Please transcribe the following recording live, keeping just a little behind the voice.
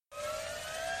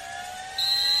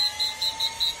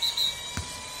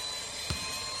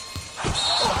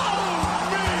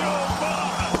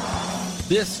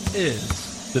This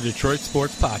is the Detroit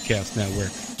Sports Podcast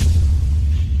Network.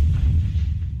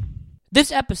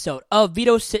 This episode of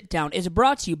Vito's Sit Down is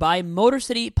brought to you by Motor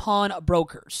City Pawn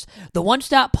Brokers, the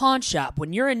one-stop pawn shop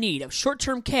when you're in need of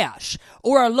short-term cash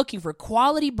or are looking for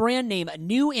quality brand name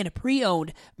new and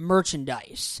pre-owned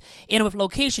merchandise. And with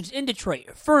locations in Detroit,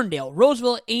 Ferndale,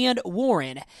 Roseville, and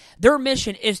Warren, their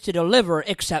mission is to deliver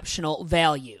exceptional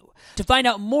value. To find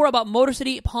out more about Motor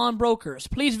City Pawn Brokers,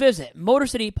 please visit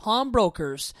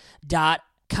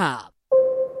motorcitypawnbrokers.com.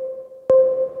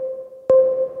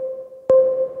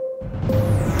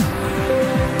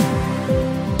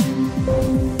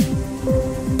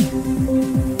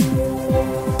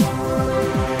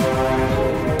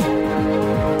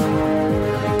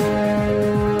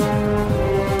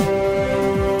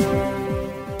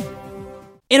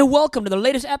 And welcome to the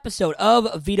latest episode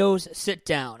of Vito's Sit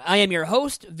Down. I am your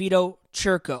host, Vito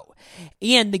Churko.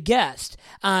 And the guest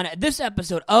on this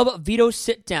episode of Vito's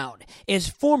Sit Down is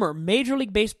former Major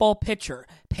League Baseball pitcher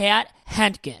Pat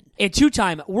Hentgen, a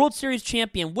two-time World Series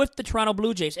champion with the Toronto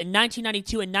Blue Jays in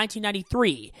 1992 and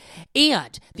 1993,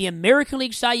 and the American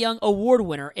League Cy Young Award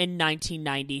winner in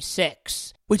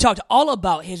 1996. We talked all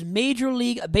about his Major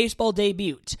League Baseball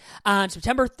debut on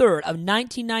September 3rd of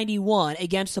 1991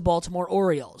 against the Baltimore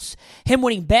Orioles, him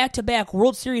winning back-to-back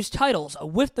World Series titles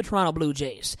with the Toronto Blue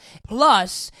Jays,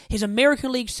 plus his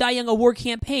American League Cy Young Award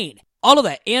campaign. All of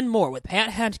that and more with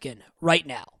Pat Hentgen right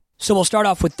now. So we'll start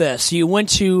off with this. You went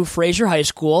to Fraser High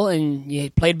School and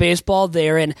you played baseball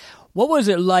there, and what was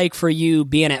it like for you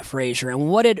being at Fraser, and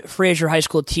what did Fraser High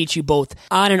School teach you both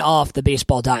on and off the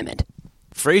baseball diamond?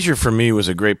 Fraser for me was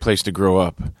a great place to grow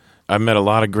up. I met a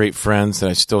lot of great friends that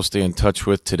I still stay in touch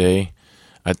with today.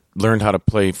 I learned how to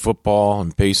play football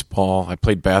and baseball. I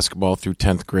played basketball through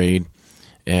 10th grade.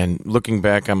 And looking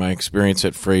back on my experience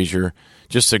at Fraser,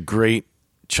 just a great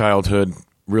childhood,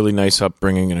 really nice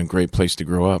upbringing, and a great place to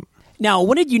grow up. Now,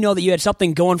 when did you know that you had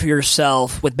something going for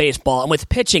yourself with baseball and with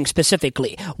pitching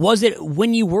specifically? Was it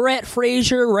when you were at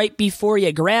Fraser, right before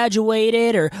you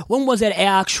graduated, or when was it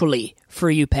actually for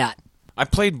you, Pat? I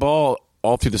played ball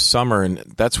all through the summer, and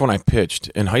that's when I pitched.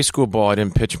 In high school ball, I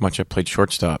didn't pitch much. I played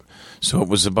shortstop. So it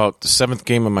was about the seventh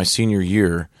game of my senior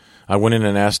year. I went in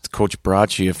and asked Coach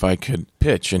Bracci if I could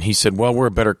pitch, and he said, well, we're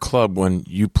a better club when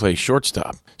you play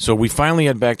shortstop. So we finally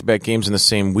had back-to-back games in the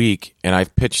same week, and I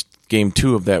pitched game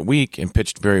 2 of that week and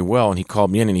pitched very well, and he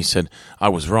called me in and he said, I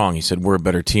was wrong. He said, we're a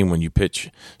better team when you pitch,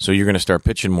 so you're going to start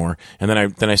pitching more. And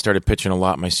then I started pitching a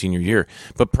lot my senior year.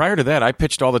 But prior to that, I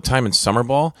pitched all the time in summer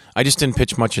ball. I just didn't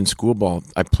pitch much in school ball.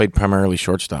 I played primarily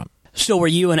shortstop. So were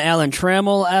you an Alan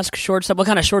Trammell-esque shortstop? What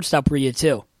kind of shortstop were you,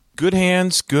 too? Good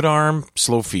hands, good arm,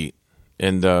 slow feet.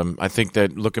 And I think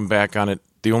that looking back on it,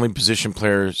 the only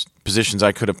positions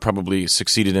I could have probably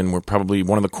succeeded in were probably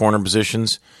one of the corner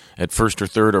positions at first or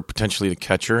third, or potentially the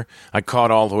catcher. I caught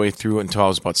all the way through until I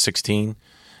was about 16.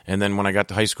 And then when I got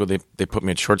to high school, they put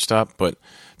me at shortstop. But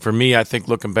for me, I think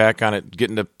looking back on it,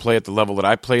 getting to play at the level that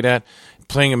I played at,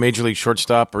 playing a major league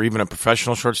shortstop or even a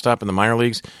professional shortstop in the minor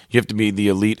leagues, you have to be the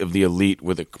elite of the elite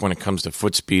when it comes to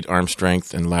foot speed, arm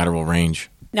strength, and lateral range.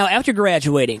 Now, after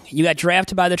graduating, you got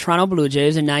drafted by the Toronto Blue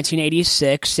Jays in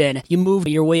 1986, and you moved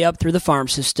your way up through the farm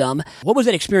system. What was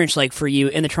that experience like for you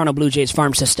in the Toronto Blue Jays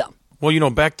farm system? Well,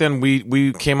 back then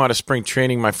we came out of spring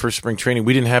training, my first spring training.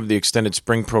 We didn't have the extended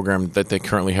spring program that they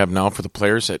currently have now for the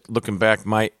players. Looking back,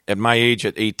 at my age,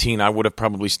 at 18, I would have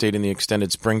probably stayed in the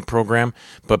extended spring program.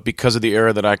 But because of the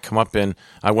era that I come up in,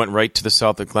 I went right to the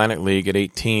South Atlantic League at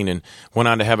 18 and went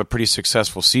on to have a pretty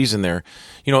successful season there.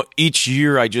 Each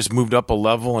year I just moved up a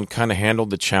level and kind of handled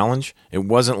the challenge. It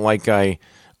wasn't like I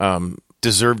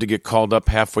deserved to get called up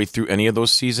halfway through any of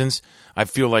those seasons. I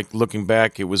feel like looking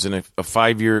back, it was a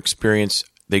 5-year experience.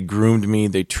 They groomed me.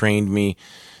 They trained me.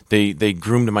 They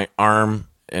groomed my arm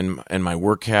and my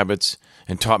work habits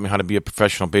and taught me how to be a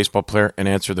professional baseball player and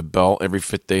answer the bell every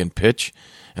 5th day and pitch.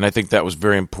 And I think that was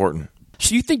very important.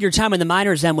 So you think your time in the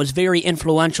minors then was very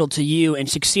influential to you in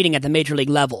succeeding at the major league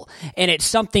level. And it's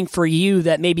something for you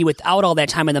that maybe without all that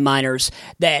time in the minors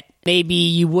that maybe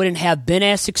you wouldn't have been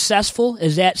as successful?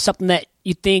 Is that something that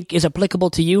you think is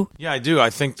applicable to you? Yeah, I do. I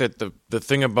think that the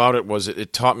thing about it was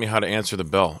it taught me how to answer the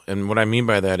bell. And what I mean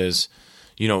by that is,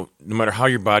 no matter how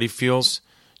your body feels,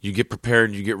 you get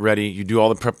prepared, you get ready, you do all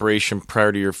the preparation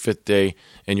prior to your 5th day,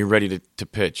 and you're ready to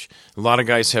pitch. A lot of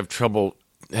guys have trouble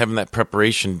having that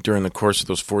preparation during the course of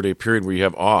those 4-day period where you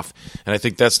have off. And I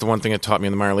think that's the one thing it taught me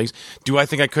in the minor leagues. Do I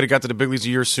think I could have got to the big leagues a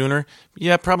year sooner?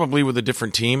 Yeah, probably with a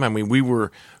different team. I mean, we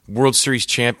were World Series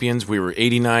champions. We were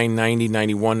 89, 90,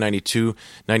 91, 92,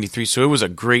 93. So it was a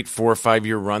great 4 or 5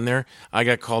 year run there. I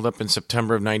got called up in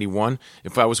September of 91.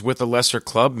 If I was with a lesser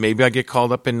club, maybe I get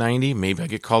called up in 90. Maybe I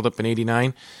get called up in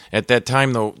 89. At that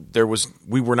time, though,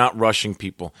 we were not rushing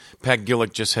people. Pat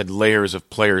Gillick just had layers of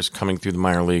players coming through the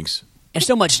minor leagues. And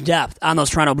so much depth on those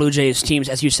Toronto Blue Jays teams,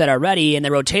 as you said already, and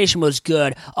the rotation was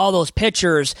good. All those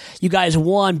pitchers, you guys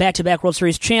won back-to-back World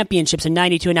Series championships in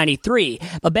 92 and 93.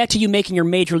 But back to you making your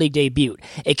Major League debut.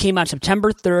 It came on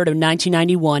September 3rd of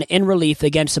 1991 in relief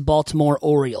against the Baltimore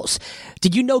Orioles.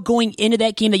 Did you know going into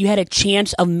that game that you had a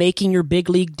chance of making your big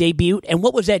league debut? And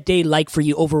what was that day like for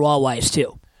you overall-wise,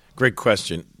 too? Great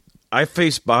question. I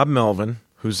faced Bob Melvin,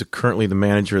 who's currently the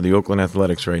manager of the Oakland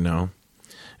Athletics right now.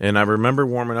 And I remember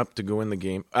warming up to go in the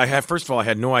game. First of all, I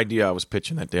had no idea I was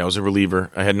pitching that day. I was a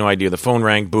reliever. I had no idea. The phone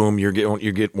rang, boom, you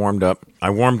get warmed up. I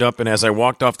warmed up, and as I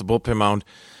walked off the bullpen mound,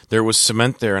 there was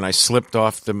cement there, and I slipped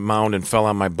off the mound and fell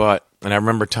on my butt. And I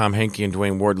remember Tom Henke and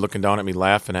Dwayne Ward looking down at me,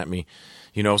 laughing at me.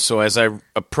 So as I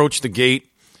approached the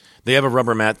gate, they have a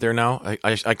rubber mat there now.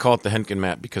 I call it the Henken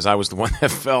mat because I was the one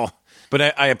that fell.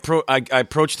 But I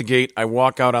approach the gate, I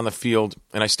walk out on the field,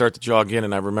 and I start to jog in,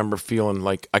 and I remember feeling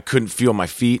like I couldn't feel my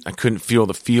feet. I couldn't feel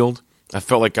the field. I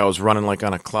felt like I was running like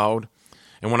on a cloud.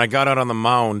 And when I got out on the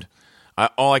mound,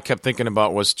 all I kept thinking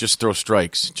about was just throw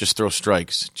strikes, just throw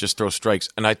strikes, just throw strikes.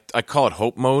 And I call it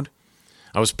hope mode.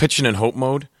 I was pitching in hope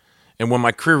mode. And when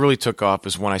my career really took off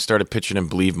is when I started pitching in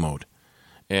believe mode.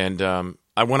 And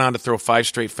I went on to throw 5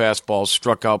 straight fastballs,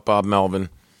 struck out Bob Melvin.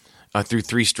 I threw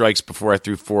 3 strikes before I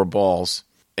threw 4 balls.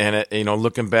 And,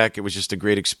 looking back, it was just a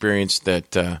great experience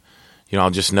that,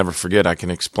 I'll just never forget. I can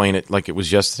explain it like it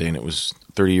was yesterday, and it was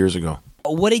 30 years ago.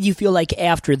 What did you feel like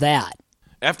after that?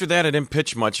 After that, I didn't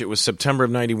pitch much. It was September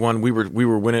of 91. We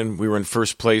were winning. We were in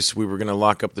first place. We were going to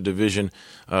lock up the division.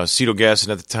 Cito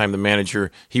Gaston, at the time, the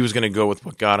manager, he was going to go with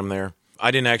what got him there.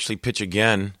 I didn't actually pitch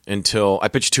again until – I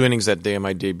pitched 2 innings that day in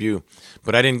my debut.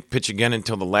 But I didn't pitch again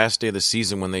until the last day of the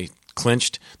season when they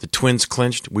clinched. The Twins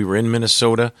clinched. We were in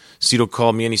Minnesota. Cito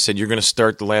called me and he said, you're going to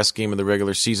start the last game of the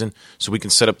regular season so we can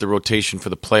set up the rotation for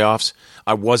the playoffs.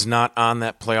 I was not on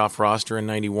that playoff roster in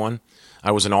 91.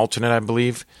 I was an alternate, I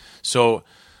believe. So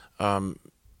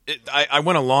I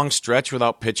went a long stretch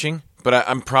without pitching, but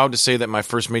I'm proud to say that my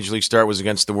first Major League start was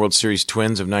against the World Series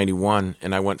Twins of 91,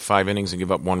 and I went 5 innings and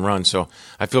gave up 1 run. So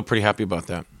I feel pretty happy about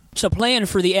that. So playing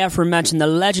for the aforementioned, the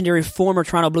legendary former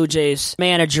Toronto Blue Jays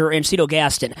manager, Cito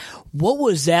Gaston, what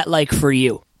was that like for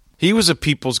you? He was a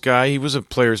people's guy. He was a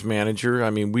player's manager. I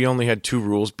mean, we only had 2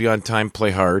 rules: be on time,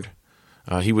 play hard.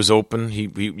 He was open.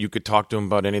 You could talk to him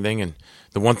about anything. And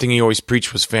the one thing he always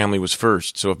preached was family was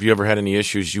first. So if you ever had any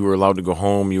issues, you were allowed to go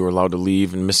home. You were allowed to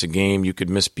leave and miss a game. You could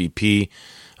miss BP.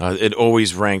 It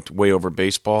always ranked way over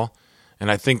baseball. And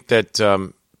I think that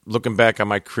looking back on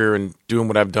my career and doing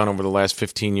what I've done over the last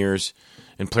 15 years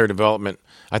in player development,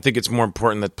 I think it's more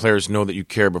important that players know that you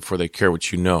care before they care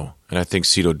what you know. And I think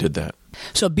Cito did that.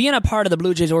 So being a part of the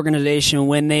Blue Jays organization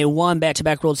when they won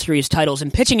back-to-back World Series titles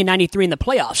and pitching in 93 in the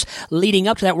playoffs, leading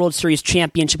up to that World Series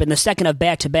championship and the second of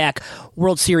back-to-back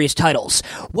World Series titles,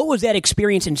 what was that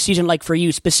experience and season like for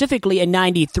you, specifically in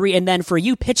 93, and then for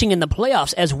you pitching in the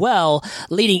playoffs as well,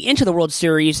 leading into the World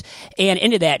Series and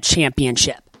into that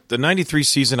championship? The 93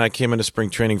 season, I came into spring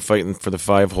training fighting for the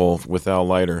 5-hole with Al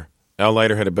Leiter. Al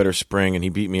Leiter had a better spring, and he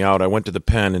beat me out. I went to the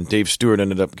pen, and Dave Stewart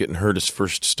ended up getting hurt his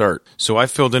first start. So I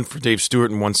filled in for Dave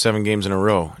Stewart and won 7 games in a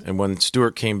row. And when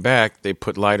Stewart came back, they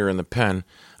put Leiter in the pen.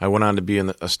 I went on to be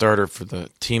a starter for the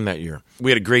team that year. We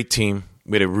had a great team.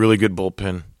 We had a really good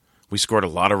bullpen. We scored a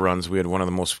lot of runs. We had one of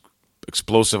the most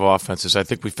explosive offenses. I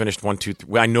think we finished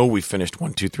 1-2-3. I know we finished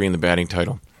 1-2-3 in the batting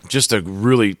title. Just a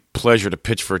really pleasure to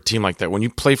pitch for a team like that. When you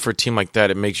play for a team like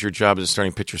that, it makes your job as a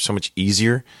starting pitcher so much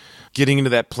easier. Getting into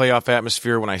that playoff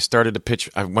atmosphere, when I started to pitch,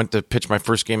 I went to pitch my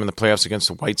first game in the playoffs against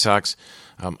the White Sox.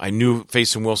 I knew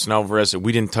facing Wilson Alvarez that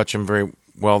we didn't touch him very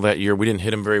well that year. We didn't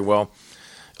hit him very well.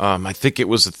 I think it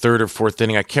was the 3rd or 4th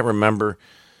inning. I can't remember.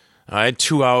 I had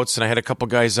 2 outs, and I had a couple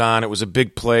guys on. It was a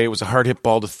big play. It was a hard hit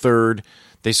ball to third.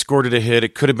 They scored it a hit.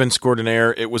 It could have been scored in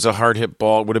air. It was a hard hit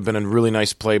ball. It would have been a really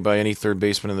nice play by any third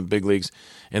baseman in the big leagues.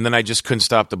 And then I just couldn't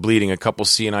stop the bleeding. A couple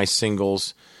C&I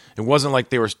singles. It wasn't like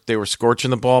they were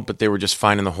scorching the ball, but they were just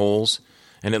finding the holes,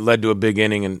 and it led to a big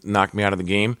inning and knocked me out of the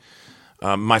game.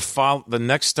 The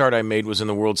next start I made was in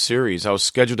the World Series. I was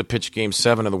scheduled to pitch Game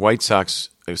 7 of the White Sox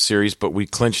series, but we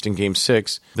clinched in Game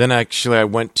 6. Then actually I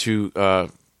went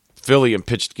to Philly and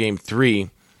pitched Game 3.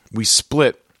 We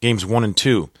split, games 1 and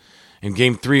 2. And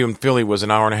Game 3 in Philly was an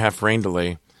hour-and-a-half rain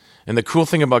delay. And the cool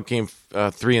thing about Game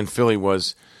 3 in Philly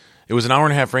was it was an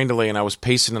hour-and-a-half rain delay, and I was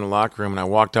pacing in the locker room, and I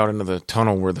walked out into the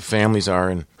tunnel where the families are,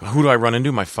 and who do I run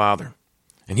into? My father.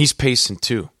 And he's pacing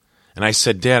too. And I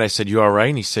said, Dad, you all right?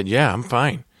 And he said, yeah, I'm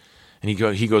fine. And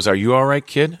he goes, are you all right,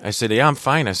 kid? I said, yeah, I'm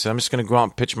fine. I said, I'm just going to go out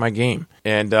and pitch my game.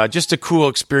 And just a cool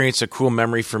experience, a cool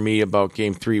memory for me about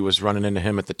Game 3 was running into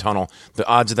him at the tunnel. The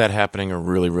odds of that happening are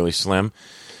really, really slim.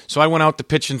 So I went out to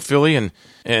pitch in Philly, and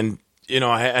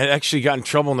I actually got in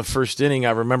trouble in the first inning.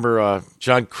 I remember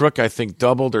John Crook, I think,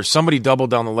 doubled, or somebody doubled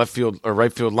down the left field or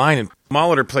right field line, and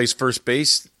Molitor plays first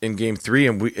base in Game 3,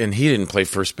 and he didn't play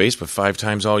first base but 5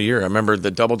 times all year. I remember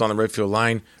the double down the right field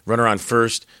line, runner on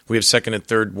first. We have second and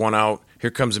third, 1 out.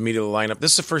 Here comes the meat of the lineup.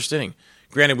 This is the first inning.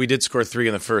 Granted, we did score 3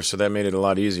 in the first, so that made it a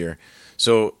lot easier.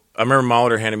 So I remember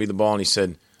Molitor handed me the ball, and he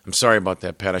said, I'm sorry about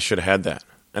that, Pat. I should have had that.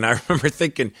 And I remember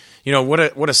thinking,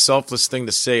 what a selfless thing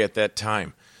to say at that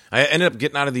time. I ended up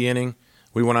getting out of the inning.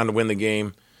 We went on to win the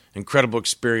game. Incredible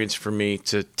experience for me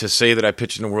to say that I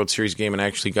pitched in a World Series game and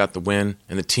actually got the win,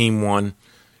 and the team won.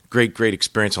 Great, great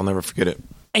experience. I'll never forget it.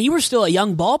 And you were still a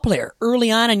young ball player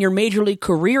early on in your major league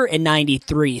career in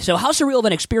 '93. So how surreal of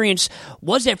an experience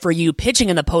was it for you pitching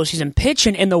in the postseason,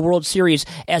 pitching in the World Series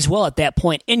as well at that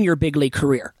point in your big league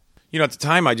career? At the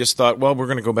time, I just thought, well, we're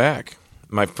going to go back.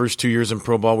 My first 2 years in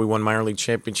pro ball, we won minor league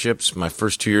championships. My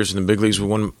first 2 years in the big leagues, we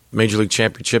won major league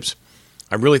championships.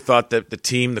 I really thought that the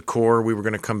team, the core, we were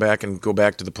going to come back and go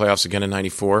back to the playoffs again in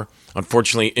 '94.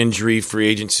 Unfortunately, injury, free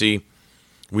agency,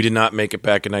 we did not make it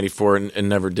back in '94 and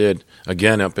never did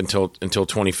again up until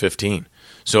 2015.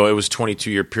 So it was a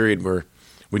 22-year period where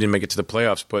we didn't make it to the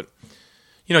playoffs. But,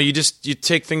 you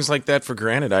take things like that for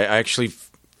granted. I actually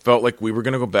felt like we were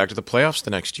going to go back to the playoffs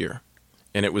the next year.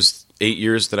 And it was 8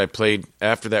 years that I played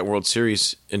after that World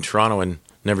Series in Toronto and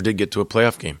never did get to a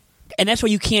playoff game. And that's why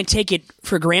you can't take it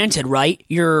for granted, right?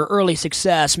 Your early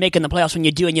success, making the playoffs when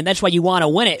you do, and that's why you want to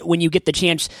win it when you get the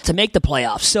chance to make the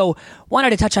playoffs. So wanted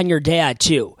to touch on your dad,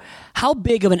 too. How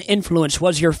big of an influence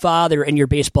was your father in your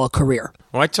baseball career?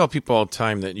 Well, I tell people all the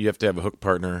time that you have to have a hook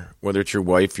partner, whether it's your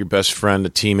wife, your best friend, a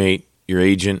teammate, your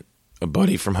agent, a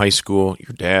buddy from high school,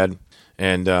 your dad.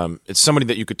 And it's somebody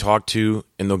that you could talk to,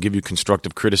 and they'll give you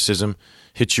constructive criticism,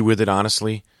 hit you with it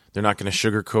honestly. They're not going to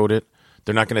sugarcoat it.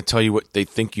 They're not going to tell you what they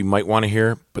think you might want to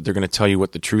hear, but they're going to tell you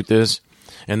what the truth is.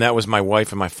 And that was my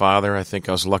wife and my father. I think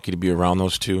I was lucky to be around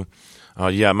those two.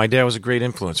 My dad was a great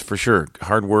influence, for sure.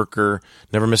 Hard worker,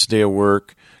 never missed a day of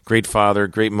work, great father,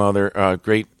 great mother,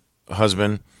 great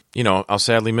husband. I'll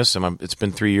sadly miss him. It's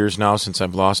been 3 years now since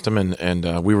I've lost him,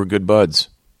 and we were good buds.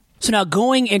 So now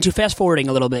fast-forwarding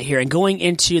a little bit here, and going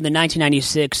into the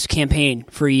 1996 campaign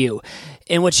for you,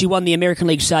 in which you won the American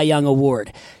League Cy Young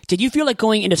Award, did you feel like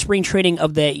going into spring training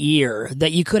of that year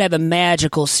that you could have a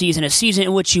magical season, a season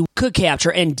in which you could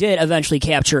capture and did eventually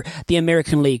capture the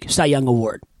American League Cy Young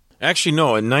Award? Actually,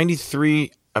 no. In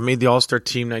 93, I made the All-Star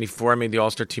team. 94, I made the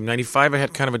All-Star team. 95, I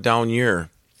had kind of a down year.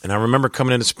 And I remember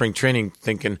coming into spring training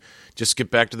thinking, just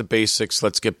get back to the basics.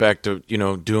 Let's get back to,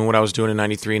 doing what I was doing in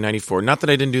 93 and 94. Not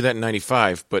that I didn't do that in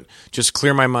 95, but just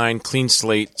clear my mind, clean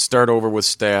slate, start over with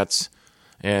stats,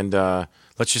 and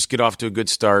let's just get off to a good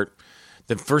start.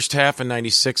 The first half in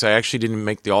 96, I actually didn't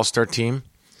make the All-Star team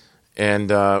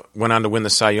and went on to win the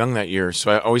Cy Young that year.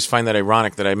 So I always find that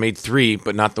ironic that I made 3,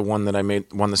 but not the one that I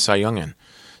won the Cy Young in.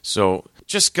 So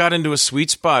just got into a sweet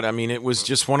spot. I mean, it was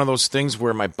just one of those things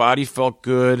where my body felt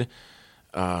good.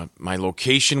 My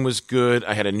location was good.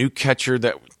 I had a new catcher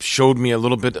that showed me a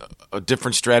little bit a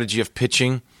different strategy of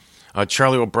pitching.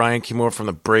 Charlie O'Brien came over from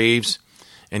the Braves,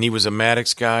 and he was a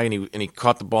Maddox guy, and he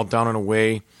caught the ball down and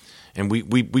away. And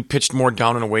we pitched more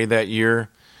down and away that year.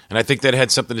 And I think that had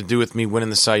something to do with me winning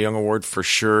the Cy Young Award for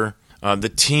sure. The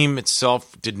team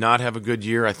itself did not have a good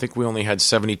year. I think we only had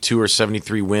 72 or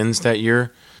 73 wins that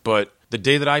year. But the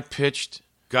day that I pitched,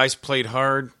 guys played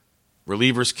hard.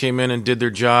 Relievers came in and did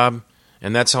their job.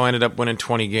 And that's how I ended up winning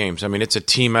 20 games. I mean, it's a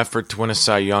team effort to win a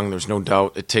Cy Young. There's no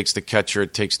doubt. It takes the catcher.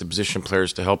 It takes the position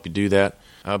players to help you do that.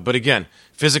 But again,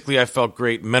 physically I felt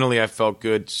great. Mentally I felt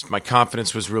good. My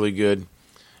confidence was really good.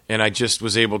 And I just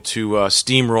was able to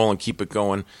steamroll and keep it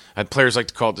going. Players like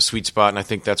to call it the sweet spot, and I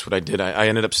think that's what I did. I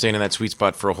ended up staying in that sweet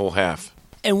spot for a whole half.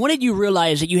 And when did you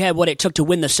realize that you had what it took to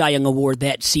win the Cy Young Award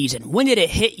that season? When did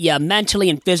it hit you mentally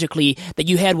and physically that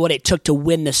you had what it took to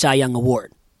win the Cy Young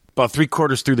Award? About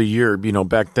 3/4 through the year,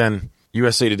 back then,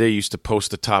 USA Today used to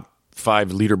post the top 5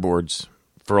 leaderboards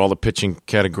for all the pitching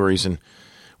categories. And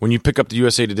when you pick up the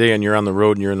USA Today and you're on the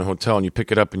road and you're in the hotel and you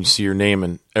pick it up and you see your name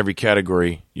in every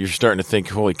category, you're starting to think,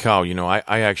 holy cow,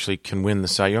 I actually can win the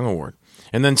Cy Young Award.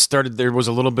 And then there was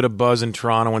a little bit of buzz in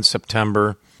Toronto in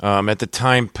September. At the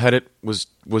time, Pettit was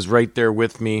right there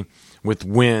with me with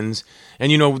wins.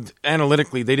 And,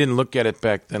 analytically, they didn't look at it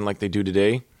back then like they do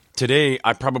today. Today,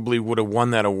 I probably would have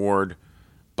won that award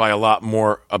by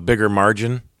a bigger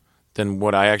margin than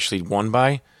what I actually won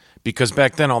by, because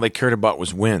back then all they cared about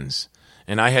was wins.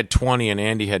 And I had 20 and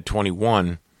Andy had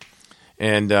 21.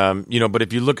 And, but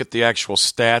if you look at the actual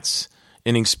stats,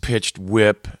 innings pitched,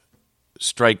 whip,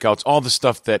 strikeouts, all the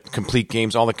stuff that complete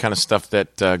games, all the kind of stuff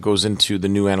that goes into the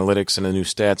new analytics and the new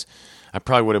stats, I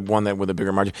probably would have won that with a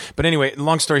bigger margin. But anyway,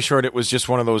 long story short, it was just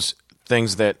one of those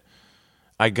things that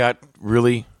I got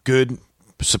really good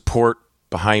support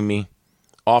behind me,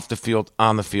 off the field,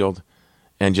 on the field,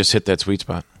 and just hit that sweet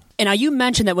spot. And now you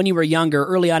mentioned that when you were younger,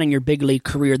 early on in your big league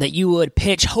career, that you would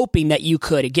pitch hoping that you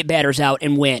could get batters out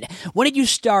and win. When did you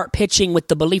start pitching with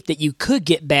the belief that you could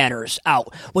get batters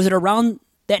out? Was it around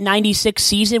that 96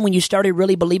 season when you started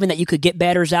really believing that you could get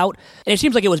batters out? And it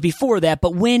seems like it was before that,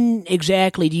 but when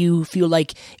exactly do you feel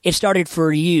like it started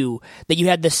for you, that you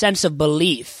had the sense of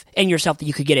belief in yourself that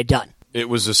you could get it done? It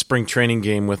was a spring training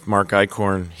game with Mark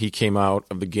Eichhorn. He came out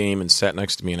of the game and sat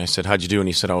next to me, and I said, "How'd you do?" And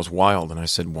he said, "I was wild." And I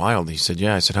said, "Wild?" He said,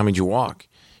 "Yeah." I said, "How many did you walk?"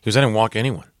 He goes, "I didn't walk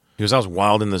anyone." He goes, "I was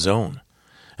wild in the zone."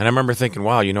 And I remember thinking,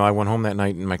 wow, I went home that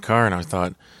night in my car, and I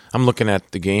thought, I'm looking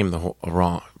at the game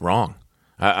wrong.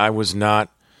 I was not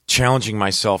challenging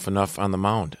myself enough on the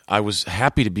mound. I was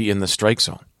happy to be in the strike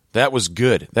zone. That was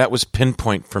good. That was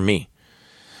pinpoint for me.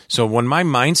 So when my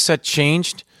mindset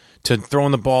changed to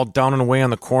throwing the ball down and away on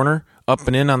the corner, up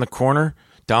and in on the corner,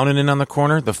 down and in on the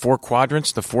corner, the 4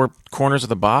 quadrants, the 4 corners of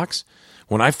the box,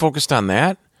 when I focused on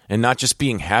that and not just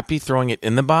being happy throwing it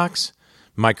in the box,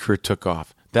 my career took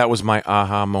off. That was my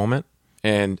aha moment,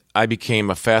 and I became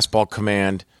a fastball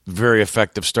command, very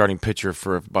effective starting pitcher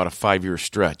for about a 5-year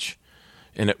stretch.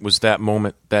 And it was that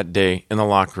moment, that day, in the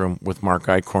locker room with Mark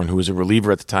Eichhorn, who was a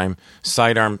reliever at the time,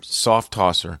 sidearm soft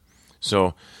tosser.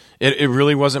 So it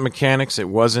really wasn't mechanics. It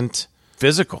wasn't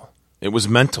physical. It was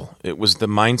mental. It was the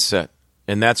mindset.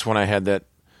 And that's when I had that.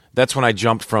 That's when I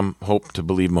jumped from hope to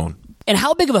believe mode. And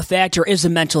how big of a factor is the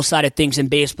mental side of things in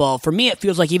baseball? For me, it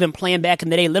feels like even playing back in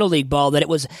the day Little League ball, that it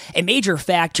was a major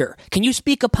factor. Can you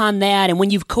speak upon that? And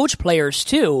when you've coached players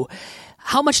too,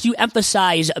 how much do you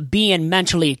emphasize being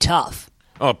mentally tough?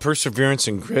 Oh, perseverance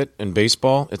and grit in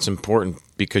baseball, it's important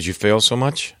because you fail so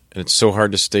much, and it's so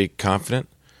hard to stay confident.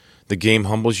 The game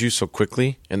humbles you so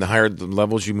quickly, and the higher the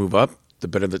levels you move up, the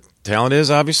better the talent is,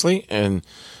 obviously, and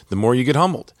the more you get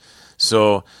humbled.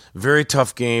 So, very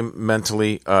tough game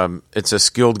mentally. It's a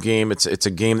skilled game. It's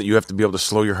a game that you have to be able to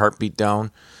slow your heartbeat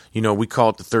down. We call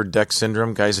it the third deck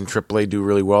syndrome. Guys in AAA do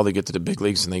really well. They get to the big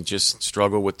leagues and they just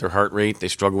struggle with their heart rate. They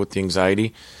struggle with the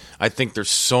anxiety. I think there's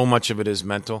so much of it is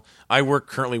mental. I work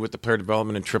currently with the player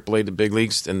development in AAA to big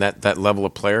leagues and that level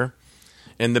of player.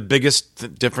 And the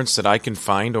biggest difference that I can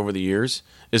find over the years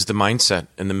is the mindset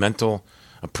and the mental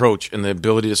approach and the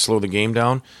ability to slow the game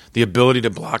down, the ability to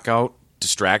block out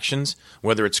distractions,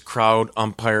 whether it's crowd,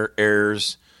 umpire,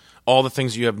 errors, all the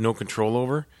things you have no control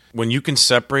over. When you can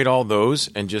separate all those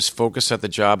and just focus at the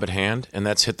job at hand, and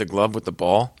that's hit the glove with the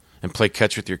ball and play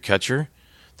catch with your catcher,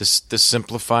 this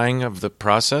simplifying of the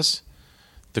process,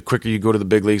 the quicker you go to the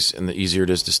big leagues and the easier it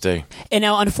is to stay. And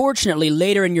now, unfortunately,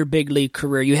 later in your big league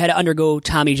career, you had to undergo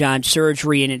Tommy John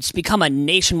surgery, and it's become a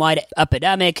nationwide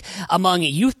epidemic among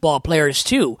youth ball players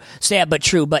too. Sad but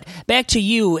true. But back to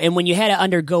you, and when you had to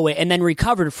undergo it and then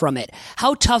recovered from it,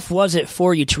 how tough was it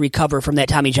for you to recover from that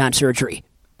Tommy John surgery?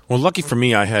 Well, lucky for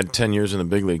me, I had 10 years in the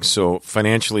big leagues, so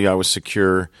financially I was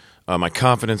secure. My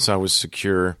confidence, I was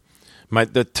secure.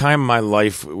 The time of my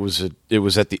life it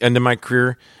was at the end of my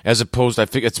career, as opposed, I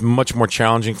think it's much more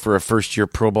challenging for a first-year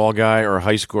pro ball guy or a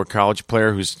high school or college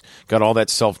player who's got all that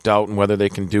self-doubt and whether they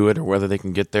can do it or whether they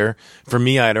can get there. For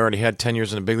me, I had already had 10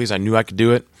 years in the big leagues. I knew I could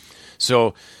do it.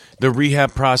 So the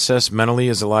rehab process mentally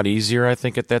is a lot easier, I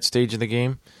think, at that stage of the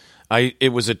game.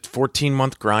 It was a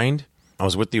 14-month grind. I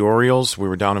was with the Orioles. We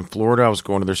were down in Florida. I was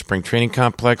going to their spring training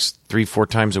complex 3-4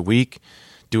 times a week,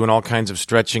 doing all kinds of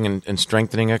stretching and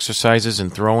strengthening exercises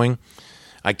and throwing.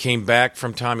 I came back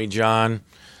from Tommy John.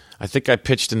 I think I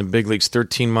pitched in the big leagues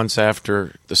 13 months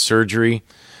after the surgery.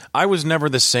 I was never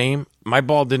the same. My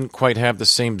ball didn't quite have the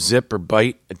same zip or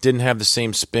bite. It didn't have the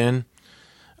same spin.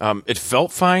 It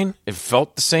felt fine. It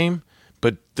felt the same,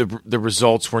 but the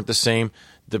results weren't the same.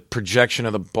 The projection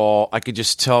of the ball, I could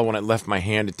just tell when it left my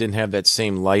hand, it didn't have that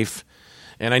same life.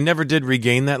 And I never did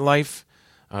regain that life.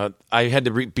 I had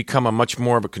to become a much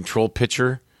more of a control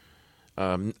pitcher.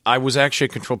 I was actually a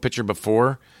control pitcher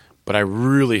before, but I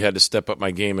really had to step up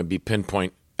my game and be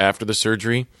pinpoint after the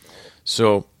surgery.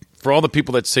 So for all the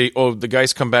people that say, oh, the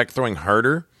guys come back throwing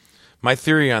harder, my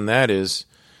theory on that is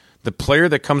the player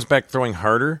that comes back throwing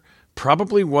harder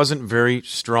probably wasn't very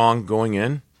strong going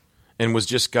in and was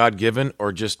just God-given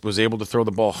or just was able to throw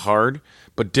the ball hard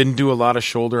but didn't do a lot of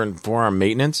shoulder and forearm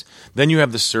maintenance. Then you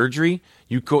have the surgery.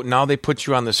 Now they put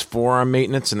you on this forearm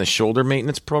maintenance and the shoulder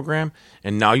maintenance program,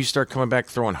 and now you start coming back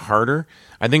throwing harder.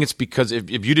 I think it's because if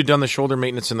you'd have done the shoulder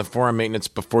maintenance and the forearm maintenance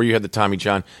before you had the Tommy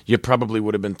John, you probably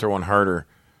would have been throwing harder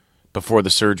before the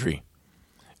surgery.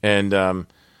 And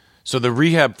so the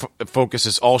rehab focus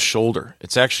is all shoulder.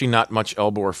 It's actually not much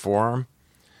elbow or forearm.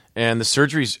 And the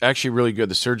surgery is actually really good.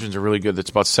 The surgeons are really good. It's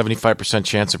about 75%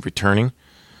 chance of returning.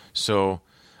 So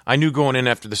I knew going in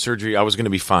after the surgery I was going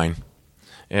to be fine.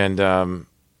 And,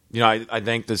 I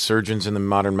thank the surgeons in the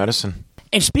modern medicine.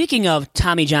 And speaking of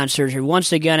Tommy John surgery,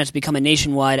 once again, it's become a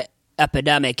nationwide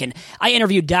epidemic. And I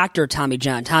interviewed Dr. Tommy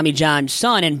John, Tommy John's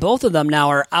son, and both of them now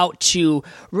are out to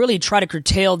really try to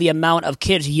curtail the amount of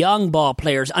kids, young ball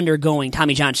players, undergoing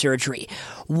Tommy John surgery.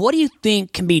 What do you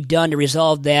think can be done to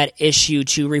resolve that issue,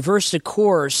 to reverse the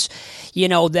course,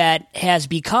 that has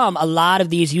become a lot of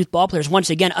these youth ball players once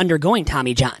again undergoing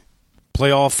Tommy John?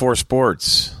 Play all 4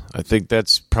 sports. I think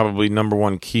that's probably number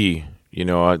one key.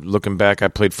 Looking back, I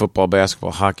played football,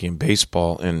 basketball, hockey, and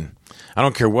baseball, and I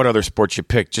don't care what other sports you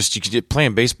pick. Just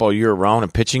playing baseball year-round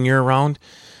and pitching year-round.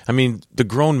 I mean, the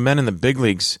grown men in the big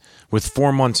leagues with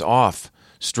 4 months off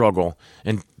struggle,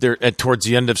 and they're towards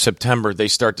the end of September, they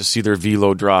start to see their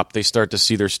velo drop. They start to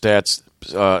see their stats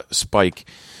spike.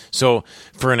 So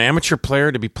for an amateur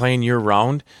player to be playing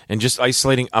year-round and just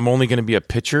isolating, I'm only going to be a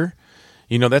pitcher,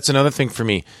 that's another thing for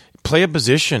me. Play a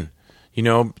position.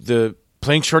 The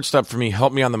playing shortstop for me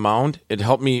helped me on the mound. It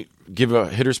helped me give a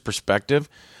hitter's perspective.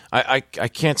 I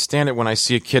can't stand it when I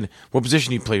see a kid, what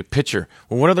position do you play? Pitcher.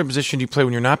 Well, what other position do you play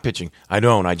when you're not pitching? I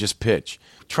don't. I just pitch.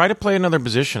 Try to play another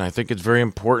position. I think it's very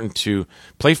important to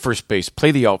play first base,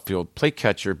 play the outfield, play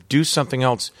catcher, do something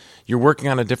else. You're working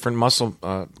on a different muscle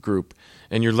group,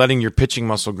 and you're letting your pitching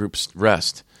muscle groups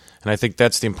rest. And I think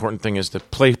that's the important thing, is to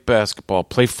play basketball,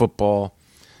 play football,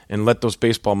 and let those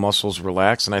baseball muscles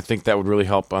relax. And I think that would really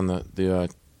help on the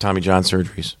Tommy John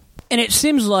surgeries. And it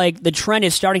seems like the trend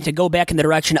is starting to go back in the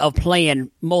direction of playing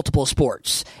multiple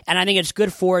sports. And I think it's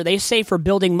good for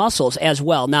building muscles as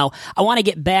well. Now, I want to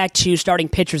get back to starting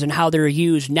pitchers and how they're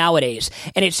used nowadays.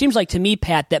 And it seems like to me,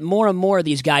 Pat, that more and more of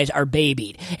these guys are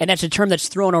babied. And that's a term that's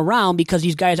thrown around because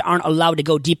these guys aren't allowed to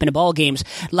go deep into ball games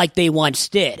like they once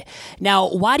did. Now,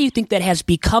 why do you think that has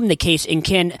become the case, and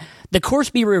can the course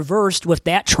be reversed with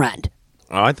that trend?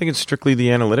 I think it's strictly the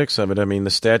analytics of it. I mean, the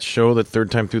stats show that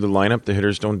third time through the lineup, the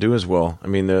hitters don't do as well. I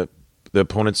mean, the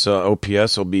opponent's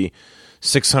OPS will be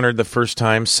 600 the first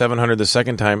time, 700 the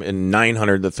second time, and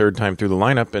 900 the third time through the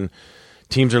lineup. And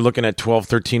teams are looking at 12,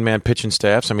 13-man pitching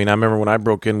staffs. I mean, I remember when I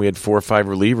broke in, we had 4 or 5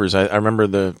 relievers. I remember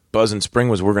the buzz in spring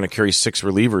was we're going to carry 6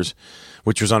 relievers,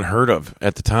 which was unheard of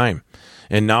at the time.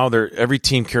 And now every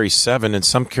team carries 7, and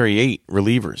some carry 8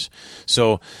 relievers.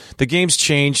 So the game's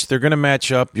changed. They're going to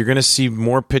match up. You're going to see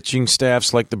more pitching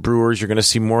staffs like the Brewers. You're going to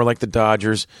see more like the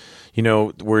Dodgers,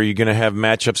 where you're going to have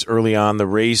matchups early on. The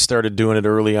Rays started doing it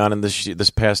early on in this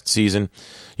past season.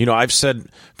 I've said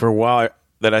for a while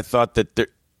that I thought that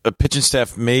a pitching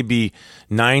staff may be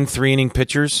 9 3-inning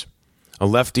pitchers, a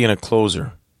lefty, and a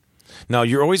closer. Now,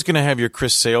 you're always going to have your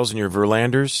Chris Sales and your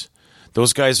Verlanders.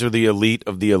 Those guys are the elite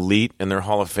of the elite, and they're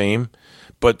Hall of Fame.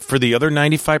 But for the other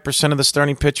 95% of the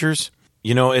starting pitchers,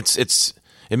 it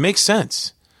makes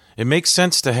sense. It makes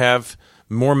sense to have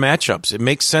more matchups. It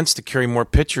makes sense to carry more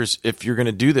pitchers if you're going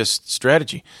to do this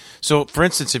strategy. So, for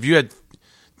instance, if you had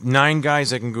 9 guys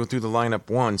that can go through the lineup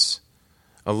once,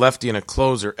 a lefty and a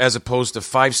closer, as opposed to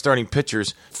 5 starting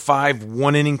pitchers, 5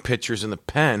 one-inning pitchers in the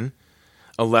pen,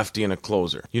 a lefty and a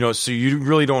closer. So you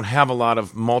really don't have a lot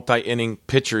of multi-inning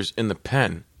pitchers in the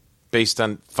pen based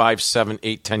on 5, 7,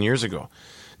 8, 10 years ago.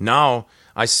 Now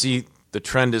I see the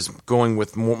trend is going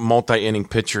with more multi-inning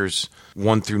pitchers,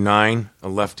 1 through 9, a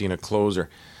lefty and a closer.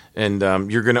 And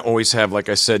you're going to always have, like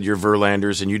I said, your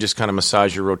Verlanders, and you just kind of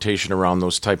massage your rotation around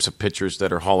those types of pitchers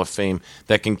that are Hall of Fame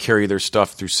that can carry their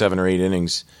stuff through 7 or 8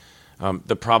 innings.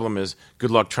 The problem is,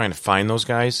 good luck trying to find those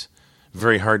guys.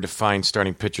 Very hard to find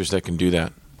starting pitchers that can do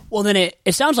that. Well, then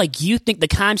it sounds like you think the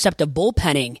concept of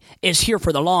bullpenning is here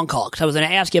for the long call. Because I was going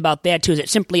to ask you about that, too. Is it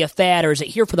simply a fad, or is it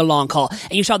here for the long call?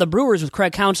 And you saw the Brewers with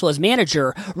Craig Counsell as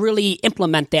manager really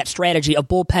implement that strategy of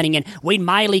bullpenning. And Wade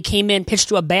Miley came in, pitched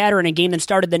to a batter in a game, then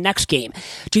started the next game.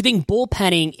 Do you think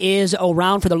bullpenning is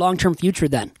around for the long-term future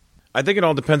then? I think it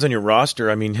all depends on your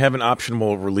roster. I mean, having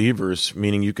optional relievers,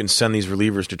 meaning you can send these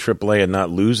relievers to AAA and not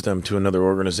lose them to another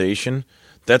organization,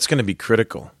 that's going to be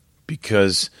critical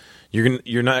because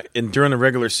You're not during the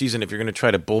regular season. If you're going to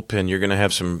try to bullpen, you're going to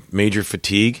have some major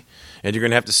fatigue, and you're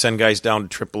going to have to send guys down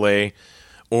to AAA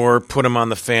or put them on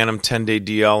the Phantom 10-day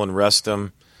DL and rest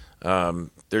them.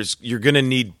 You're going to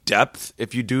need depth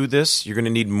if you do this. You're going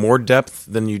to need more depth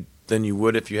than you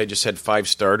would if you had just had 5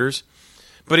 starters.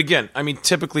 But again, I mean,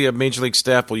 typically a major league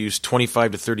staff will use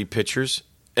 25 to 30 pitchers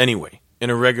anyway in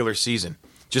a regular season,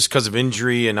 just because of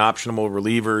injury and optional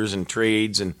relievers and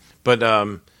trades. But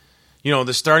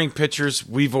the starting pitchers,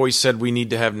 we've always said we need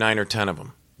to have 9 or 10 of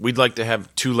them. We'd like to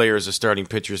have 2 layers of starting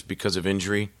pitchers because of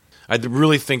injury. I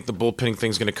really think the bullpenning thing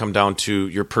is going to come down to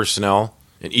your personnel,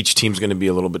 and each team's going to be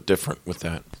a little bit different with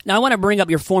that. Now, I want to bring up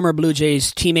your former Blue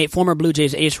Jays teammate, former Blue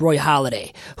Jays ace Roy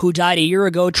Halladay, who died a year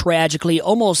ago tragically,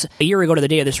 almost a year ago to the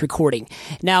day of this recording.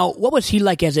 Now, what was he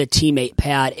like as a teammate,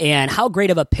 Pat, and how great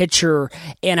of a pitcher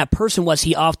and a person was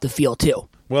he off the field, too?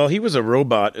 Well, he was a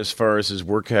robot as far as his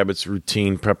work habits,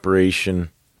 routine,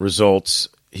 preparation, results.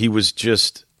 He was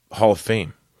just Hall of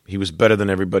Fame. He was better than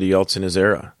everybody else in his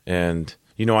era. And,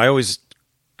 I always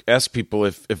ask people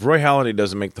if Roy Halladay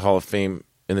doesn't make the Hall of Fame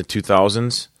in the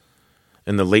 2000s,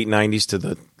 in the late 90s to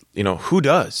the, who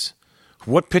does?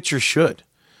 What pitcher should?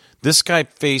 This guy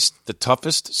faced the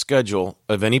toughest schedule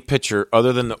of any pitcher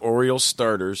other than the Orioles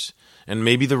starters and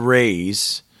maybe the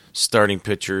Rays starting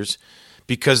pitchers,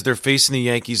 because they're facing the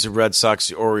Yankees, the Red Sox,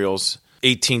 the Orioles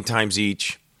 18 times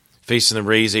each, facing the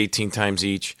Rays 18 times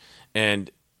each.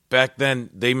 And back then,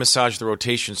 they massaged the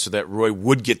rotation so that Roy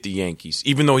would get the Yankees.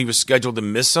 Even though he was scheduled to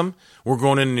miss them, we're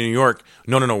going into New York.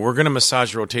 No, we're going to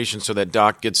massage the rotation so that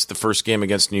Doc gets the first game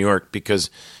against New York because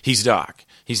he's Doc.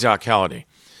 He's Doc Halladay.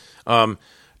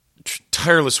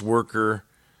 Tireless worker,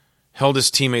 held his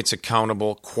teammates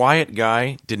accountable, quiet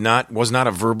guy, was not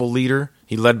a verbal leader.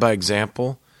 He led by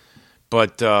example,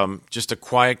 but just a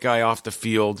quiet guy off the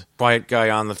field, quiet guy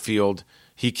on the field.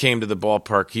 He came to the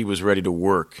ballpark. He was ready to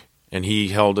work. And he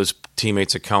held his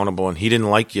teammates accountable, and he didn't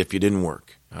like you if you didn't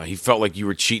work. He felt like you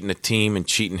were cheating the team and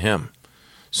cheating him.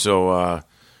 So,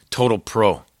 total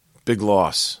pro. Big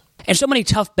loss. And so many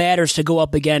tough batters to go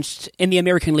up against in the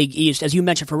American League East, as you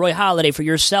mentioned, for Roy Halladay, for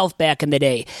yourself back in the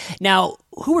day. Now,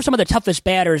 who were some of the toughest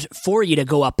batters for you to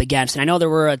go up against? And I know there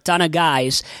were a ton of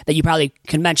guys that you probably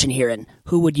can mention here, and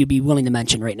who would you be willing to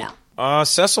mention right now?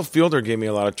 Cecil Fielder gave me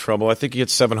a lot of trouble. I think he had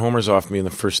 7 homers off me in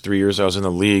the first 3 years I was in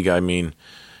the league. I mean,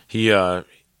 he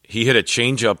hit a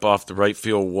changeup off the right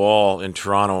field wall in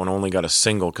Toronto and only got a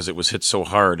single because it was hit so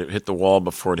hard. It hit the wall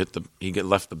before he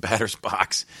left the batter's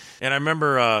box. And I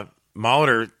remember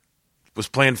Molitor was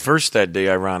playing first that day,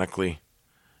 ironically,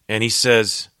 and he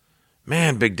says,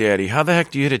 "Man, Big Daddy, how the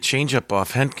heck do you hit a changeup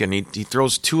off Hentgen? He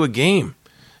throws 2 a game."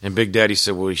 And Big Daddy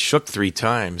said, "Well, he shook 3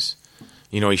 times.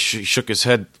 He shook his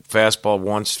head fastball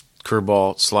once,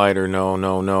 curveball, slider,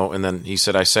 no. And then he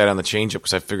said, I sat on the changeup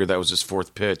because I figured that was his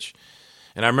 4th pitch."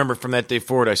 And I remember from that day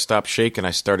forward, I stopped shaking.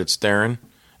 I started staring,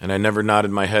 and I never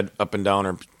nodded my head up and down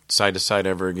or side to side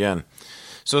ever again.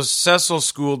 So Cecil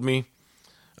schooled me.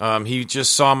 He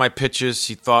just saw my pitches.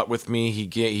 He thought with me.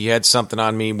 He had something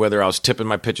on me, whether I was tipping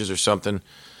my pitches or something.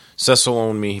 Cecil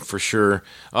owned me for sure.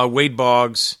 Wade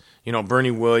Boggs,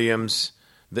 Bernie Williams,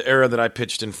 the era that I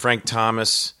pitched in, Frank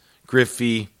Thomas,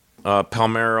 Griffey,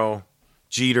 Palmeiro,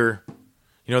 Jeter.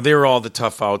 They were all the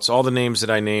tough outs. All the names that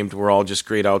I named were all just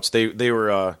great outs. They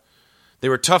were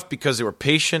tough because they were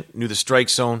patient, knew the strike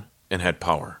zone, and had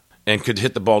power, and could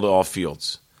hit the ball to all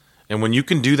fields. And when you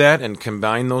can do that and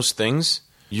combine those things,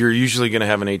 you're usually going to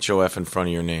have an HOF in front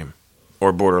of your name,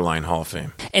 or borderline Hall of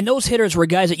Fame. And those hitters were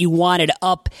guys that you wanted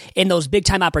up in those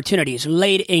big-time opportunities,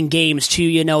 late in games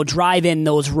to, drive in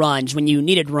those runs when you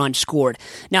needed runs scored.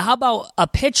 Now, how about a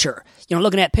pitcher?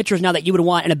 Looking at pitchers now that you would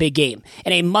want in a big game,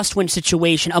 in a must-win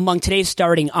situation among today's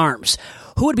starting arms.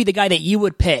 Who would be the guy that you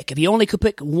would pick? If you only could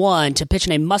pick one to pitch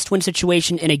in a must-win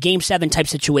situation, in a Game 7 type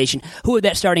situation, who would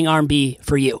that starting arm be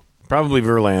for you? Probably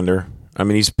Verlander. I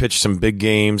mean, he's pitched some big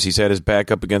games. He's had his back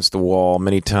up against the wall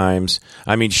many times.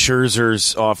 I mean,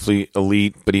 Scherzer's awfully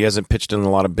elite, but he hasn't pitched in a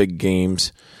lot of big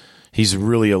games. He's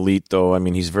really elite, though. I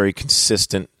mean, he's very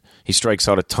consistent. He strikes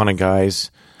out a ton of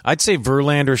guys. I'd say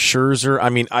Verlander, Scherzer. I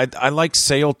mean, I like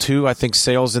Sale, too. I think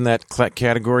Sale's in that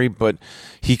category, but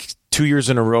 2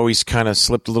 years in a row, he's kind of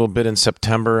slipped a little bit in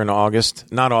September and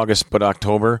August. Not August, but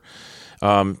October.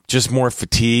 Just more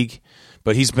fatigue.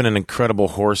 But he's been an incredible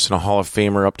horse and a Hall of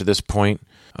Famer up to this point.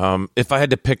 If I had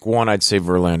to pick one, I'd say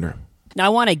Verlander. Now, I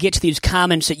want to get to these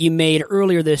comments that you made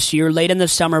earlier this year, late in the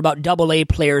summer, about AA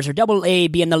players, or AA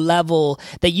being the level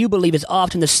that you believe is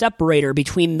often the separator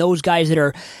between those guys that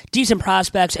are decent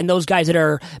prospects and those guys that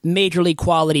are major league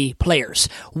quality players.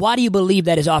 Why do you believe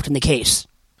that is often the case?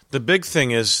 The big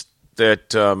thing is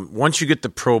that once you get the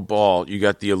pro ball, you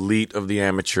got the elite of the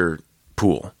amateur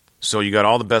pool. So you got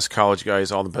all the best college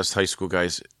guys, all the best high school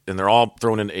guys, and they're all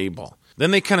thrown in A-ball. Then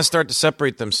they kind of start to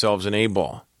separate themselves in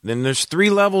A-ball. Then there's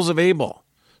 3 levels of A-ball.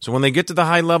 So when they get to the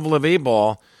high level of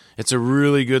A-ball, it's a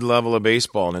really good level of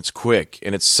baseball, and it's quick,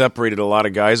 and it's separated a lot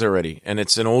of guys already. And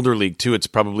it's an older league, too. It's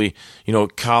probably,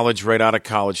 college, right out of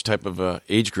college type of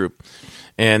age group.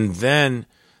 And then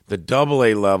the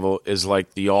AA level is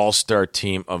like the all-star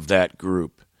team of that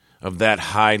group, of that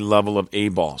high level of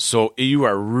A-ball. So you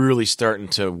are really starting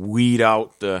to weed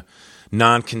out the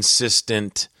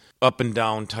non-consistent, up and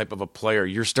down type of a player.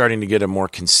 You're starting to get a more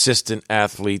consistent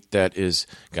athlete that is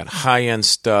got high-end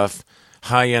stuff,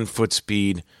 high-end foot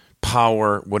speed,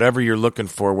 power, whatever you're looking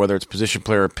for, whether it's position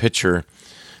player or pitcher.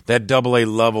 That AA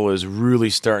level is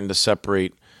really starting to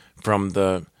separate from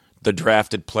the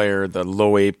drafted player, the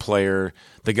low A player,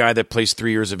 the guy that plays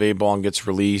 3 years of A-ball and gets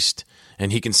released,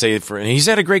 and he can say and he's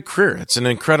had a great career. It's an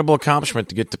incredible accomplishment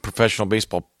to get to professional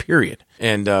baseball, period.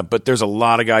 And but there's a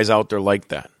lot of guys out there like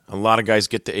that. A lot of guys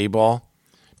get to A-ball,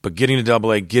 but getting to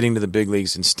AA, getting to the big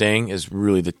leagues and staying is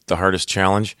really the hardest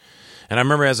challenge. And I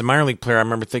remember as a minor league player, I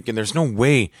remember thinking there's no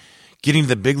way getting to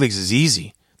the big leagues is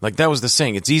easy. Like that was the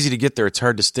saying. It's easy to get there. It's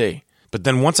hard to stay. But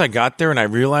then once I got there and I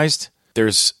realized that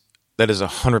is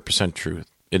 100%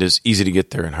 truth. It is easy to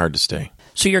get there and hard to stay.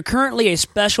 So you're currently a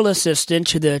special assistant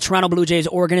to the Toronto Blue Jays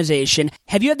organization.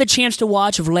 Have you had the chance to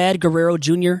watch Vlad Guerrero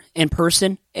Jr. in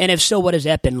person? And if so, what has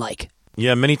that been like?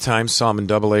 Yeah, many times. Saw him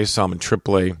in AA, saw him in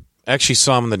AAA. Actually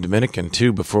saw him in the Dominican,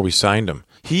 too, before we signed him.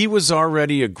 He was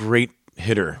already a great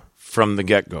hitter from the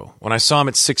get-go. When I saw him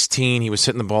at 16, he was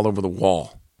hitting the ball over the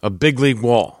wall. A big league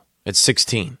wall at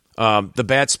 16. The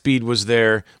bat speed was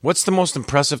there. What's the most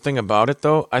impressive thing about it,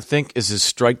 though, I think, is his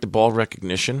strike-to-ball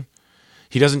recognition.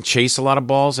 He doesn't chase a lot of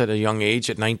balls at a young age.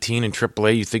 At 19 in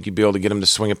AAA, you think you'd be able to get him to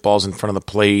swing at balls in front of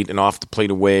the plate and off the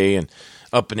plate away and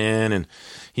up and in. And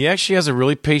he actually has a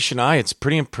really patient eye. It's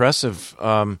pretty impressive.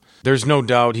 There's no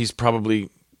doubt he's probably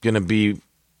going to be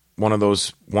one of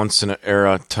those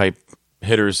once-in-an-era type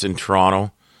hitters in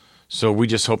Toronto. So we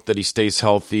just hope that he stays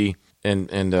healthy and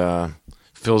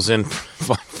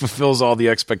fulfills all the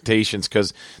expectations,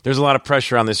 because there's a lot of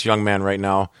pressure on this young man right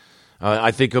now.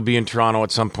 I think he'll be in Toronto at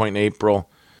some point in April,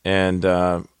 and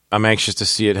I'm anxious to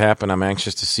see it happen. I'm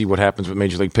anxious to see what happens with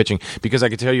Major League pitching, because I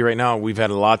can tell you right now, we've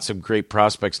had lots of great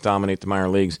prospects dominate the minor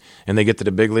leagues, and they get to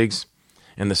the big leagues,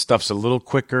 and the stuff's a little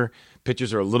quicker.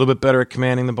 Pitchers are a little bit better at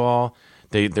commanding the ball.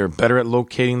 They're better at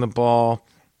locating the ball,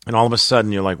 and all of a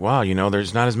sudden you're like, wow,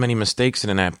 there's not as many mistakes in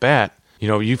an at-bat.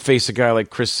 You face a guy like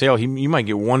Chris Sale, you might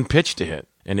get one pitch to hit,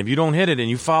 and if you don't hit it and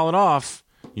you foul it off,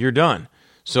 you're done.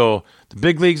 So the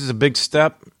big leagues is a big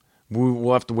step.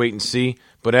 We'll have to wait and see.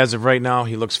 But as of right now,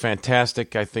 he looks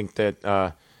fantastic. I think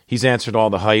that he's answered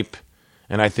all the hype,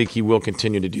 and I think he will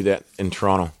continue to do that in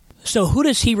Toronto. So who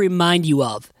does he remind you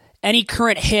of? Any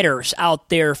current hitters out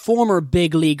there, former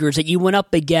big leaguers that you went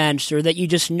up against or that you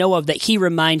just know of that he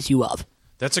reminds you of?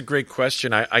 That's a great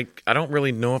question. I don't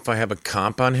really know if I have a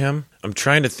comp on him. I'm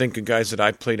trying to think of guys that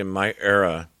I played in my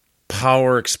era.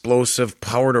 Power, explosive,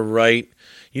 power to right.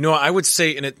 I would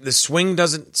say the swing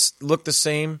doesn't look the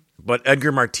same, but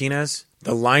Edgar Martinez,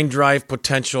 the line drive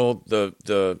potential,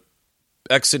 the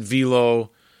exit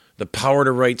velo, the power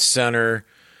to right center,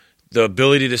 the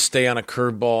ability to stay on a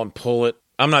curveball and pull it.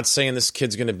 I'm not saying this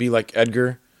kid's going to be like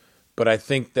Edgar, but I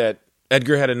think that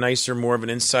Edgar had a nicer, more of an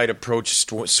inside approach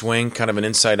swing, kind of an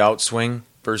inside-out swing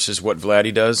versus what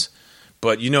Vladdy does.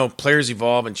 But, players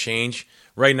evolve and change.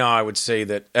 Right now, I would say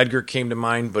that Edgar came to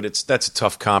mind, but that's a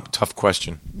tough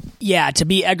question. Yeah, to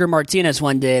be Edgar Martinez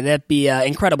one day, that'd be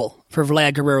incredible for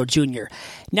Vlad Guerrero Jr.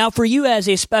 Now, for you as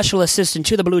a special assistant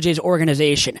to the Blue Jays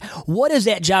organization, what does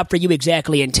that job for you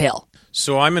exactly entail?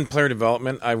 So I'm in player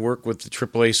development. I work with the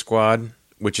AAA squad,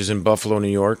 which is in Buffalo, New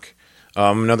York.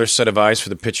 Another set of eyes for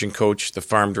the pitching coach, the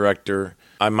farm director.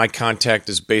 My contact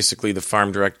is basically the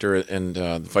farm director and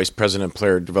the vice president of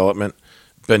player development,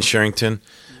 Ben Sherrington.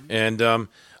 And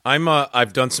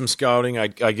I've done some scouting. I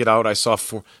get out. I saw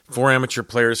four amateur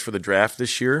players for the draft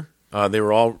this year. They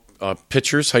were all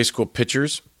pitchers, high school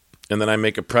pitchers. And then I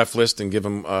make a pref list and give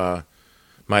them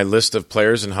my list of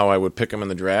players and how I would pick them in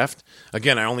the draft.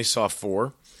 Again, I only saw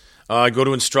 4. I go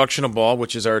to Instructional Ball,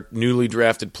 which is our newly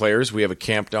drafted players. We have a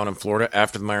camp down in Florida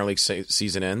after the minor league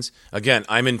season ends. Again,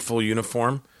 I'm in full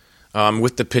uniform. I'm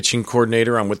with the pitching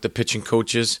coordinator. I'm with the pitching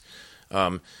coaches.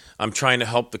 I'm trying to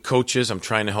help the coaches. I'm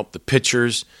trying to help the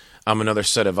pitchers. I'm another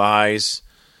set of eyes.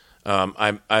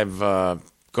 I've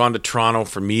gone to Toronto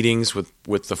for meetings with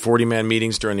the 40-man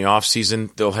meetings during the off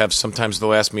season. Sometimes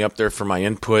they'll ask me up there for my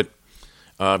input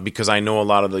because I know a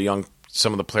lot of the young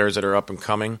some of the players that are up and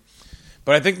coming.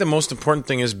 But I think the most important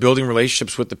thing is building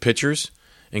relationships with the pitchers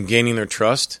and gaining their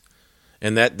trust.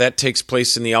 And that takes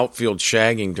place in the outfield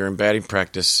shagging during batting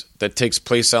practice. That takes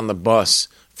place on the bus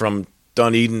from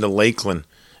Dunedin to Lakeland,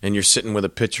 and you're sitting with a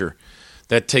pitcher.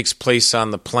 That takes place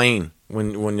on the plane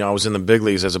when I was in the big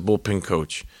leagues as a bullpen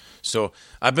coach. So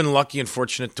I've been lucky and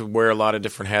fortunate to wear a lot of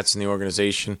different hats in the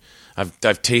organization.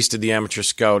 I've tasted the amateur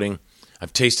scouting.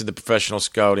 I've tasted the professional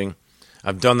scouting.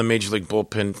 I've done the Major League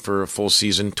bullpen for a full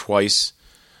season twice.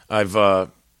 I've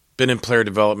been in player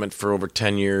development for over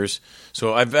 10 years.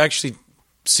 So I've actually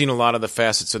seen a lot of the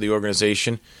facets of the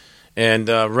organization. And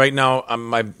right now,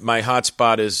 my hot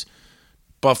spot is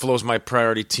Buffalo's my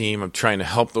priority team. I'm trying to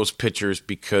help those pitchers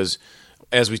because,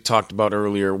 as we talked about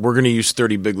earlier, we're going to use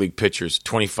 30 big league pitchers,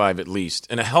 25 at least.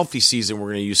 In a healthy season, we're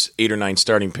going to use 8 or 9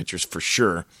 starting pitchers for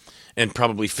sure, and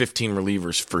probably 15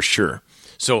 relievers for sure.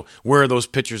 So where are those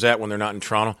pitchers at when they're not in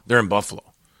Toronto? They're in Buffalo.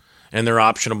 And they're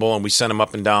optionable, and we send them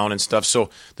up and down and stuff.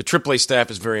 So the AAA staff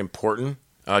is very important.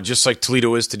 Just like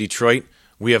Toledo is to Detroit,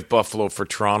 we have Buffalo for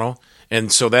Toronto.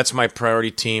 And so that's my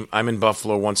priority team. I'm in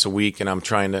Buffalo once a week, and I'm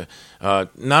trying to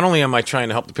not only am I trying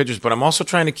to help the pitchers, but I'm also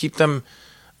trying to keep them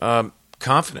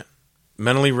confident,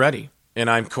 mentally ready. And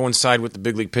I coincide with the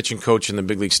big league pitching coach and the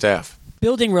big league staff.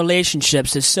 Building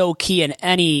relationships is so key in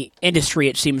any industry,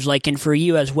 it seems like, and for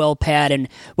you as well, Pat, and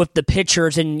with the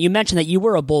pitchers. And you mentioned that you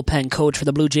were a bullpen coach for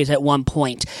the Blue Jays at one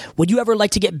point. Would you ever like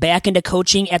to get back into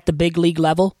coaching at the big league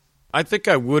level? I think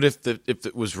I would if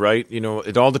it was right. You know,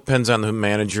 it all depends on the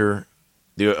manager,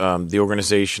 the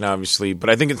organization, obviously.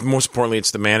 But I think most importantly, it's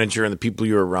the manager and the people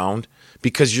you're around,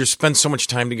 because you spend so much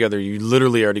time together. You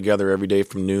literally are together every day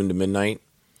from noon to midnight.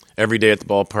 Every day at the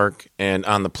ballpark and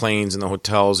on the planes and the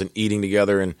hotels and eating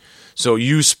together. And so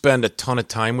you spend a ton of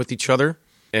time with each other.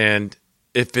 And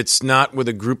if it's not with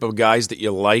a group of guys that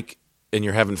you like and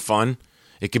you're having fun,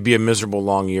 it could be a miserable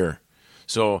long year.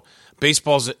 So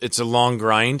it's a long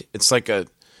grind. It's like a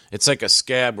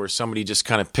scab where somebody just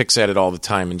kind of picks at it all the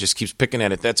time and just keeps picking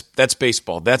at it. That's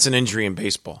baseball. That's an injury in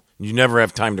baseball. You never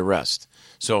have time to rest.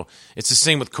 So it's the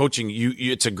same with coaching.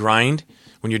 It's a grind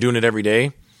when you're doing it every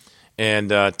day. And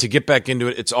to get back into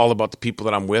it, it's all about the people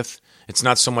that I'm with. It's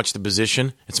not so much the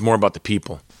position. It's more about the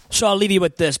people. So I'll leave you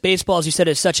with this. Baseball, as you said,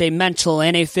 is such a mental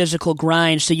and a physical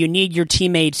grind, so you need your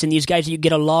teammates and these guys that you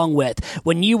get along with.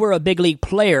 When you were a big league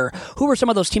player, who were some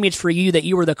of those teammates for you that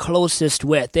you were the closest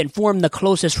with and formed the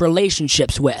closest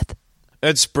relationships with?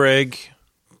 Ed Sprague,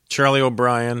 Charlie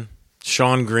O'Brien,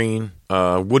 Sean Green,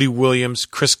 Woody Williams,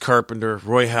 Chris Carpenter,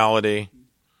 Roy Halladay,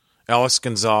 Alex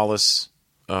Gonzalez.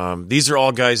 These are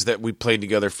all guys that we played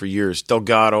together for years.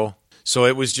 Delgado. So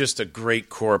it was just a great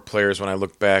core of players when I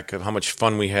look back of how much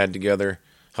fun we had together,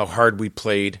 how hard we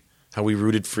played, how we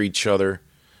rooted for each other.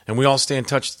 And we all stay in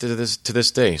touch to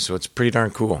this day, so it's pretty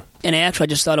darn cool. And actually, I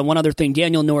just thought of one other thing.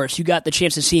 Daniel Norris, you got the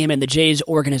chance to see him in the Jays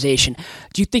organization.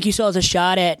 Do you think he still has a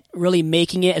shot at really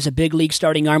making it as a big league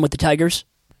starting arm with the Tigers?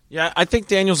 Yeah, I think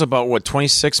Daniel's about,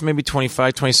 26, maybe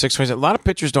 25, 26, 27. A lot of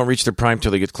pitchers don't reach their prime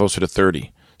till they get closer to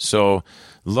 30. So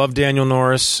love Daniel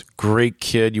Norris, great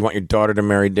kid. You want your daughter to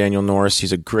marry Daniel Norris.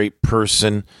 He's a great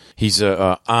person. He's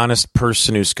a honest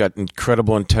person who's got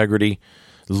incredible integrity,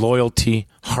 loyalty,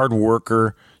 hard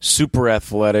worker, super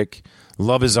athletic.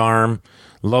 Love his arm,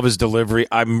 love his delivery.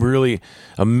 I'm really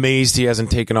amazed he hasn't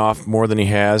taken off more than he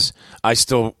has. I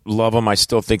still love him. I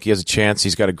still think he has a chance.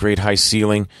 He's got a great high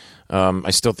ceiling. I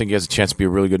still think he has a chance to be a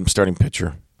really good starting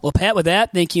pitcher. Well, Pat, with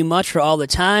that, thank you much for all the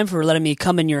time, for letting me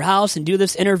come in your house and do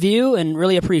this interview, and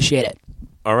really appreciate it.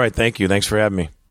 All right, thank you. Thanks for having me.